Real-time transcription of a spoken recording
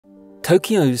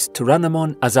Tokyo's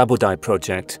Toranomon-azabudai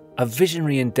project, a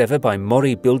visionary endeavour by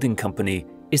Mori Building Company,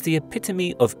 is the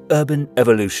epitome of urban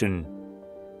evolution.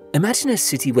 Imagine a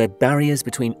city where barriers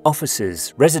between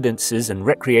offices, residences and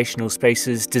recreational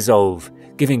spaces dissolve,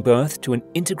 giving birth to an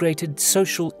integrated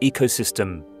social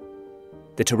ecosystem.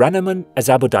 The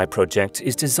Tanaman project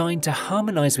is designed to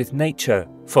harmonise with nature,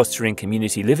 fostering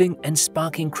community living and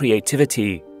sparking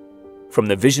creativity. From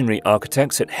the visionary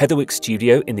architects at Heatherwick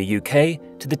Studio in the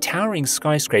UK to the towering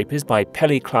skyscrapers by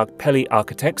Pelly Clark Pelly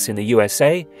Architects in the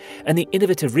USA and the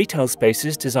innovative retail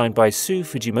spaces designed by Sue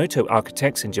Fujimoto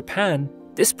Architects in Japan,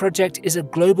 this project is a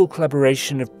global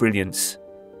collaboration of brilliance.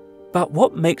 But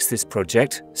what makes this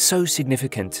project so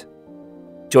significant?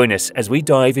 Join us as we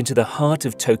dive into the heart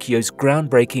of Tokyo's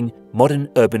groundbreaking modern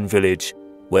urban village,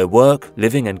 where work,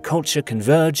 living and culture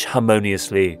converge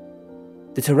harmoniously.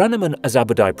 The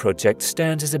Tanaman-Azabudai project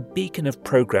stands as a beacon of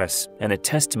progress and a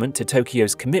testament to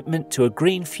Tokyo's commitment to a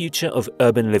green future of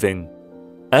urban living.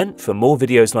 And for more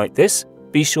videos like this,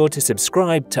 be sure to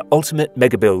subscribe to Ultimate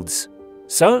Megabuilds.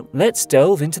 So let's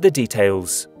delve into the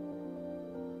details.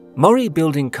 Mori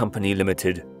Building Company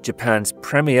Limited, Japan's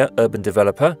premier urban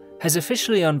developer, has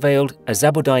officially unveiled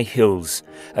Azabudai Hills,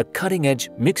 a cutting-edge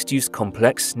mixed-use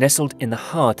complex nestled in the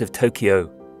heart of Tokyo.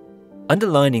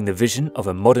 Underlining the vision of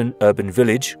a modern urban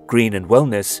village, green and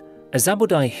wellness,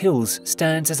 Azabudai Hills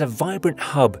stands as a vibrant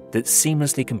hub that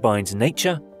seamlessly combines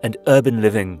nature and urban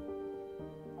living.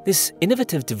 This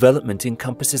innovative development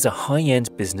encompasses a high-end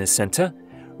business centre,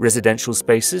 residential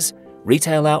spaces,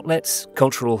 retail outlets,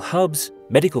 cultural hubs,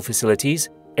 medical facilities,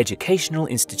 educational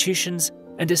institutions,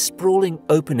 and a sprawling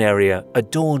open area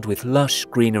adorned with lush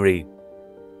greenery.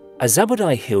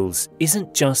 Azabudai Hills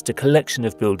isn't just a collection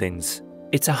of buildings.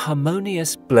 It's a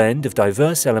harmonious blend of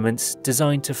diverse elements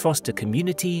designed to foster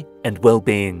community and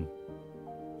well-being.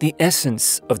 The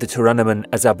essence of the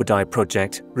Tanaman-Azabudai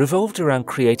project revolved around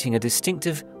creating a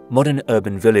distinctive modern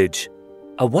urban village,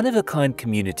 a one-of-a-kind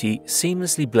community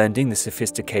seamlessly blending the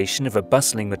sophistication of a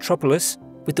bustling metropolis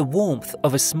with the warmth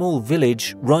of a small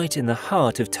village right in the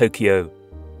heart of Tokyo.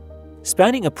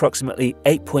 Spanning approximately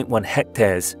 8.1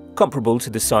 hectares, comparable to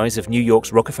the size of New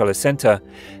York's Rockefeller Center,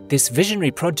 this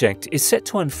visionary project is set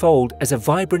to unfold as a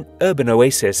vibrant urban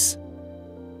oasis.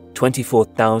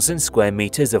 24,000 square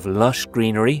meters of lush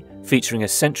greenery, featuring a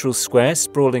central square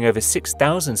sprawling over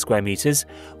 6,000 square meters,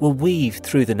 will weave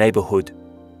through the neighborhood.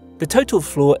 The total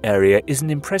floor area is an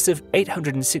impressive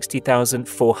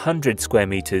 860,400 square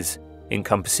meters,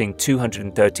 encompassing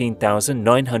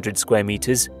 213,900 square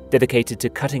meters dedicated to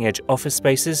cutting-edge office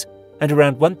spaces and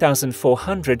around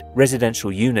 1,400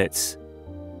 residential units.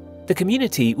 The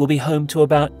community will be home to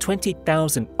about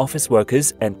 20,000 office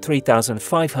workers and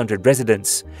 3,500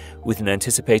 residents, with an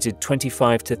anticipated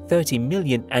 25 to 30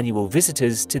 million annual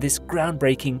visitors to this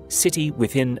groundbreaking city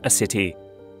within a city.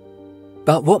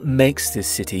 But what makes this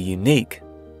city unique?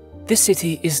 This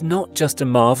city is not just a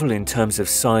marvel in terms of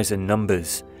size and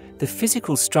numbers. The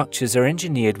physical structures are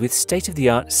engineered with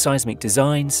state-of-the-art seismic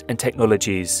designs and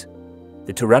technologies.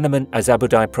 The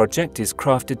Tanaman-Azabudai project is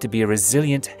crafted to be a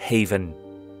resilient haven.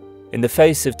 In the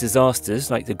face of disasters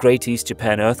like the Great East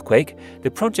Japan earthquake, the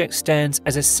project stands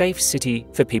as a safe city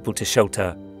for people to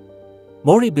shelter.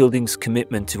 Mori Building's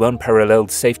commitment to unparalleled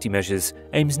safety measures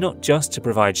aims not just to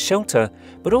provide shelter,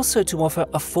 but also to offer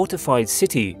a fortified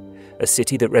city, a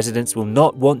city that residents will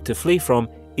not want to flee from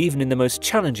even in the most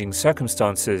challenging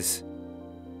circumstances.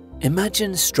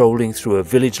 Imagine strolling through a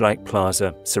village-like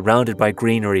plaza surrounded by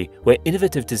greenery where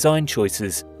innovative design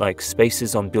choices, like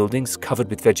spaces on buildings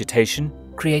covered with vegetation,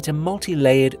 create a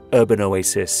multi-layered urban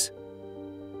oasis.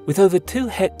 With over 2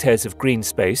 hectares of green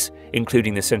space,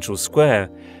 including the central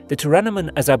square, the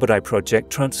Tanaman-Azabudai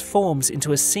project transforms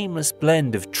into a seamless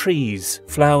blend of trees,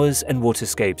 flowers and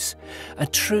waterscapes, a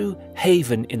true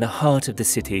haven in the heart of the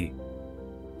city.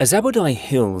 Azabudai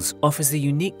Hills offers a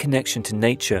unique connection to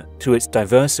nature through its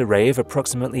diverse array of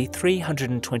approximately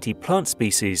 320 plant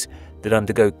species that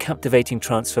undergo captivating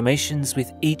transformations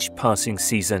with each passing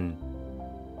season.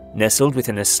 Nestled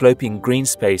within a sloping green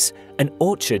space, an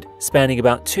orchard spanning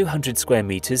about 200 square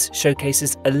meters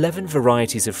showcases 11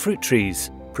 varieties of fruit trees,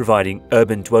 providing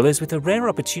urban dwellers with a rare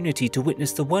opportunity to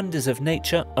witness the wonders of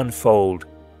nature unfold.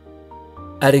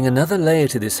 Adding another layer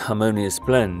to this harmonious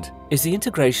blend is the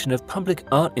integration of public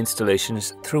art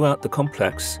installations throughout the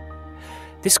complex.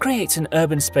 This creates an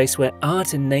urban space where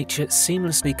art and nature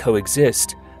seamlessly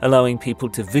coexist, allowing people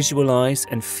to visualize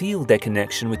and feel their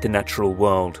connection with the natural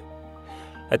world.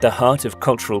 At the heart of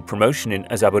cultural promotion in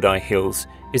Azabudai Hills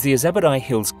is the Azabudai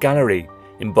Hills Gallery,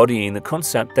 embodying the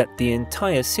concept that the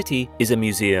entire city is a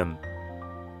museum.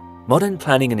 Modern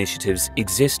planning initiatives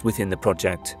exist within the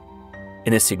project.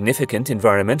 In a significant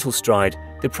environmental stride,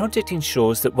 the project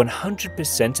ensures that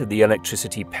 100% of the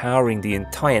electricity powering the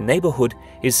entire neighbourhood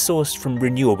is sourced from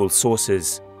renewable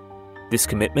sources. This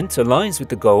commitment aligns with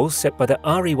the goals set by the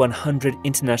RE100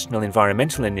 International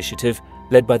Environmental Initiative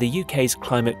led by the UK's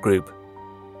Climate Group.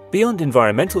 Beyond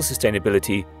environmental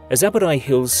sustainability, Azabudai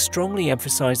Hills strongly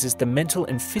emphasises the mental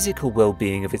and physical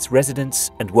well-being of its residents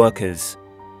and workers.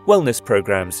 Wellness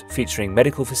programs featuring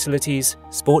medical facilities,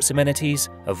 sports amenities,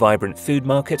 a vibrant food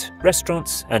market,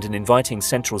 restaurants, and an inviting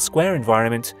central square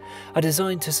environment are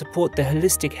designed to support the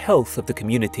holistic health of the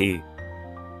community.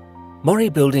 Mori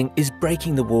Building is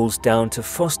breaking the walls down to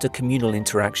foster communal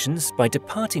interactions by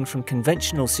departing from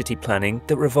conventional city planning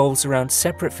that revolves around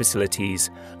separate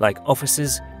facilities like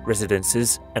offices,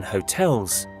 residences, and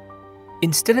hotels.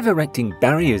 Instead of erecting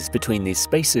barriers between these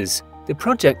spaces, the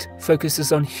project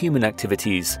focuses on human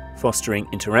activities, fostering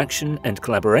interaction and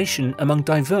collaboration among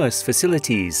diverse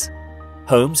facilities.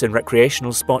 Homes and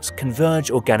recreational spots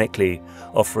converge organically,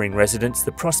 offering residents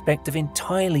the prospect of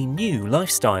entirely new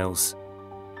lifestyles.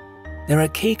 There are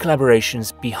key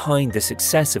collaborations behind the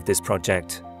success of this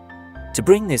project. To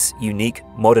bring this unique,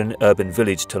 modern urban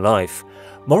village to life,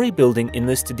 Mori Building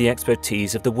enlisted the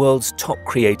expertise of the world's top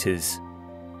creators.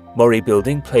 Mori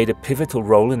Building played a pivotal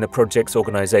role in the project's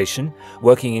organisation,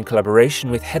 working in collaboration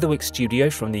with Heatherwick Studio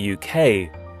from the UK.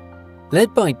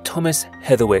 Led by Thomas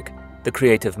Heatherwick, the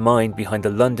creative mind behind the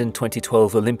London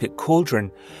 2012 Olympic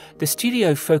Cauldron, the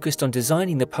studio focused on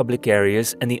designing the public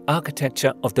areas and the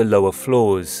architecture of the lower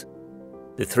floors.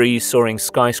 The 3 soaring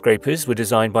skyscrapers were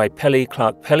designed by Pelly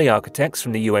Clark Pelly Architects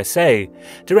from the USA,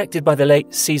 directed by the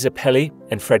late Caesar Pelly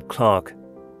and Fred Clark.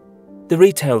 The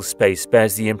retail space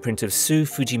bears the imprint of Sue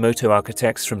Fujimoto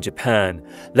Architects from Japan,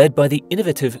 led by the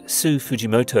innovative Sue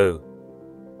Fujimoto.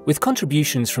 With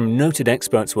contributions from noted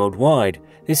experts worldwide,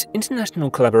 this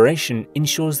international collaboration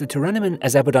ensures the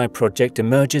Toranomon-azabudai project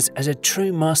emerges as a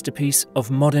true masterpiece of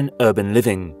modern urban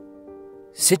living.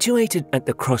 Situated at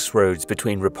the crossroads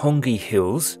between Roppongi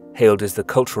Hills, hailed as the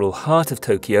cultural heart of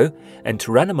Tokyo, and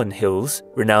Toranomon Hills,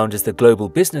 renowned as the global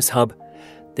business hub,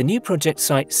 the new project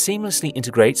site seamlessly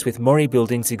integrates with Mori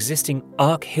Building's existing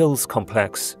Arc Hills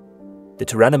complex. The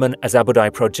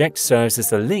Toranomon-azabudai project serves as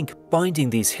the link binding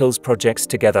these hills projects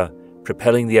together,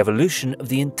 propelling the evolution of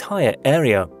the entire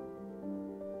area.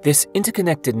 This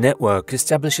interconnected network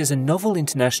establishes a novel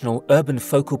international urban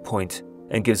focal point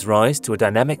and gives rise to a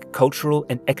dynamic cultural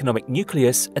and economic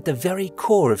nucleus at the very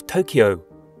core of Tokyo.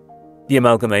 The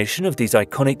amalgamation of these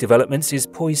iconic developments is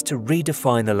poised to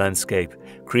redefine the landscape,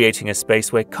 creating a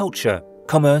space where culture,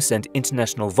 commerce, and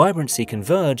international vibrancy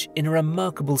converge in a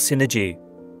remarkable synergy.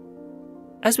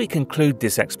 As we conclude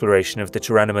this exploration of the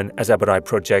Toranomon-azabudai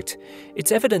project,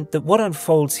 it's evident that what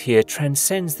unfolds here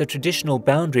transcends the traditional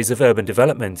boundaries of urban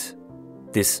development.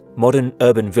 This modern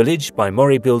urban village by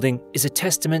Mori Building is a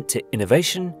testament to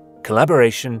innovation,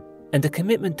 collaboration, and a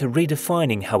commitment to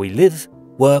redefining how we live,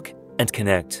 work, and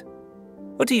connect.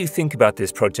 What do you think about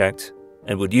this project?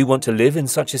 And would you want to live in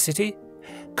such a city?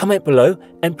 Comment below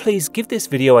and please give this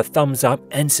video a thumbs up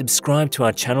and subscribe to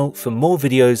our channel for more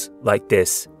videos like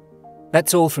this.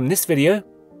 That's all from this video.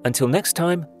 Until next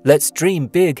time, let's dream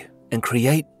big and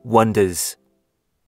create wonders.